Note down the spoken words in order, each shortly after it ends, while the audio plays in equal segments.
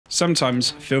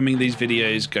Sometimes filming these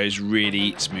videos goes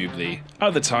really smoothly.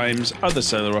 Other times, other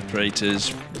solo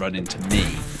operators run into me.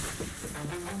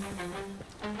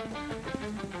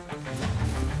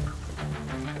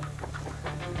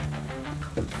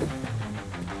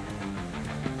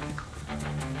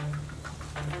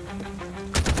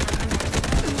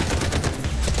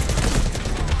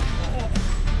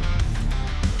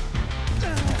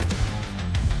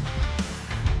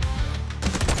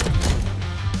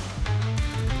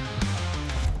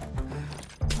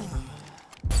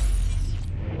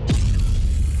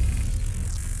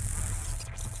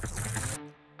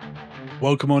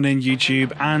 Welcome on in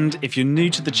YouTube, and if you're new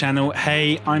to the channel,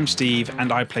 hey, I'm Steve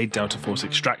and I play Delta Force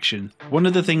Extraction. One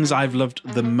of the things I've loved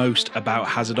the most about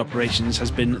Hazard Operations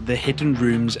has been the hidden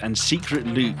rooms and secret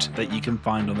loot that you can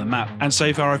find on the map. And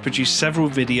so far I've produced several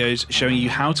videos showing you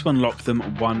how to unlock them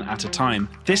one at a time.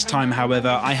 This time,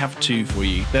 however, I have two for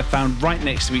you. They're found right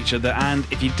next to each other, and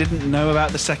if you didn't know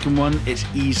about the second one, it's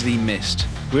easily missed.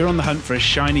 We're on the hunt for a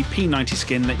shiny P90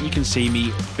 skin that you can see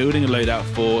me building a loadout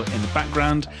for in the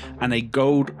background, and a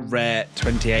gold rare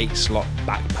 28 slot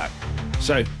backpack.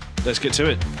 So let's get to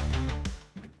it.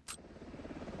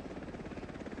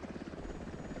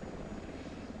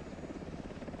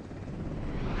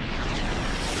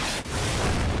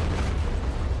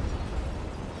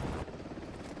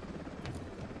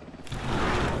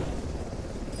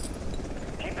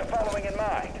 Keep the following in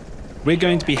mind. We're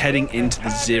going to be heading into the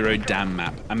Zero Dam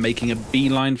map and making a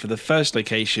beeline for the first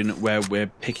location where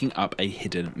we're picking up a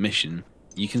hidden mission.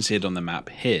 You can see it on the map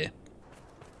here.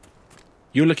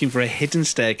 You're looking for a hidden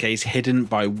staircase hidden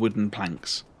by wooden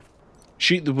planks.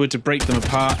 Shoot the wood to break them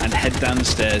apart and head down the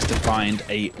stairs to find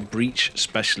a breach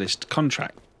specialist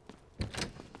contract.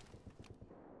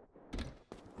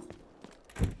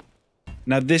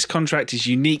 Now this contract is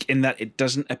unique in that it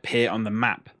doesn't appear on the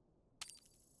map.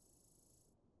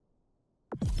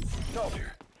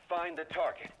 Soldier, find the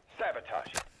target.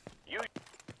 Sabotage it.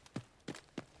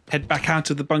 Head back out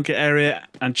of the bunker area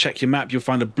and check your map. You'll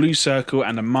find a blue circle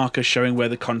and a marker showing where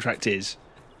the contract is.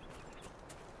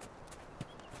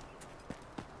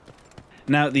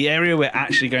 Now, the area we're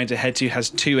actually going to head to has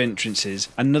two entrances,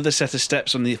 another set of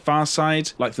steps on the far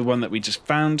side, like the one that we just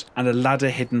found, and a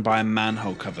ladder hidden by a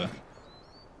manhole cover.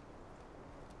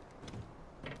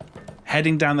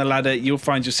 Heading down the ladder, you'll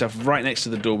find yourself right next to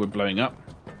the door we're blowing up.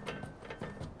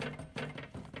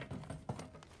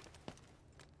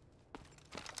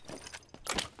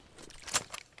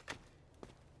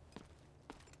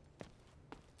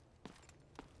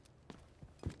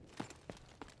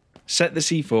 Set the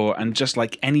C4, and just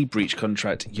like any breach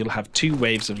contract, you'll have two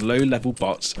waves of low-level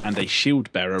bots and a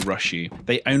shield bearer rush you.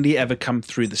 They only ever come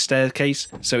through the staircase,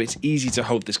 so it's easy to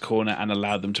hold this corner and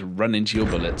allow them to run into your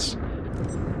bullets.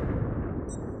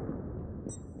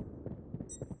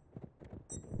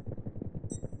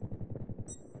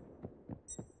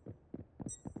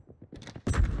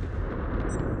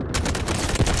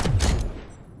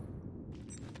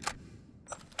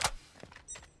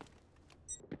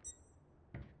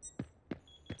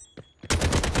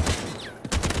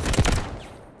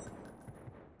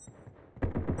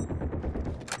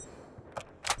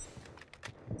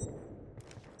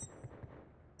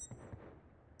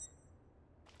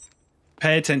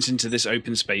 Pay attention to this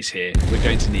open space here, we're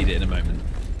going to need it in a moment.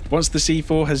 Once the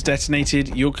C4 has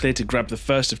detonated, you're clear to grab the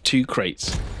first of two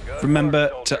crates. Remember,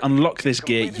 to unlock this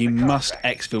gear you must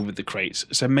exfil with the crates,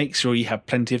 so make sure you have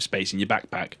plenty of space in your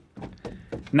backpack.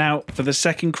 Now, for the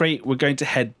second crate, we're going to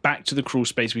head back to the crawl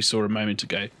space we saw a moment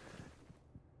ago.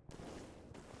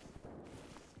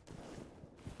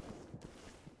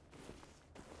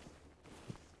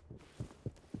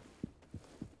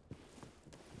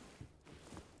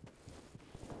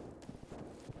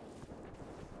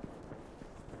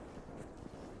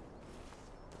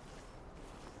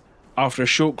 After a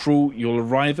short crawl, you'll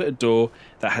arrive at a door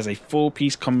that has a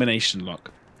 4-piece combination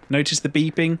lock. Notice the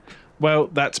beeping? Well,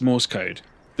 that's Morse code.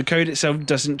 The code itself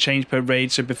doesn't change per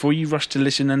raid, so before you rush to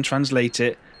listen and translate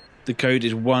it, the code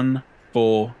is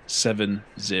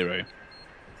 1470.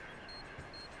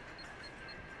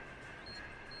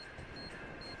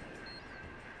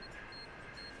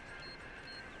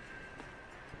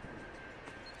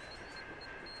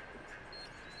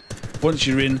 Once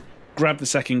you're in, grab the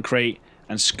second crate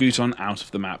and scoot on out of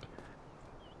the map.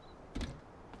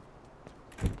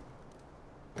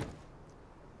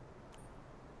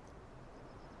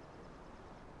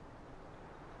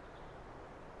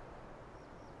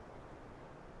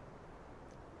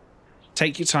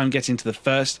 Take your time getting to the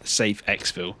first safe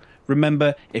exfil.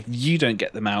 Remember, if you don't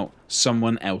get them out,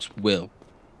 someone else will.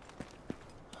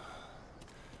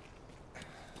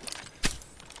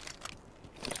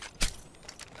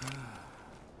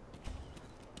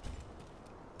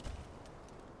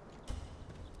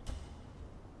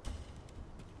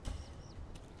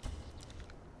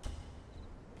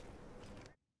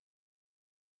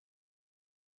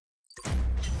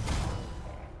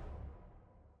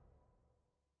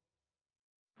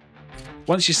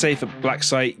 Once you're safe at Black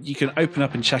Site, you can open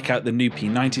up and check out the new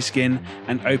P90 skin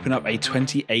and open up a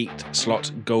 28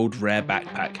 slot gold rare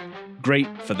backpack. Great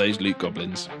for those loot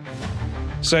goblins.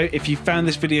 So if you found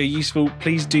this video useful,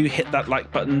 please do hit that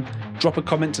like button, drop a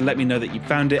comment to let me know that you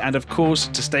found it, and of course,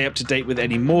 to stay up to date with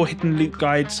any more hidden loot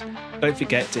guides, don't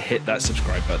forget to hit that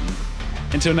subscribe button.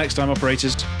 Until next time,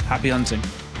 operators, happy hunting.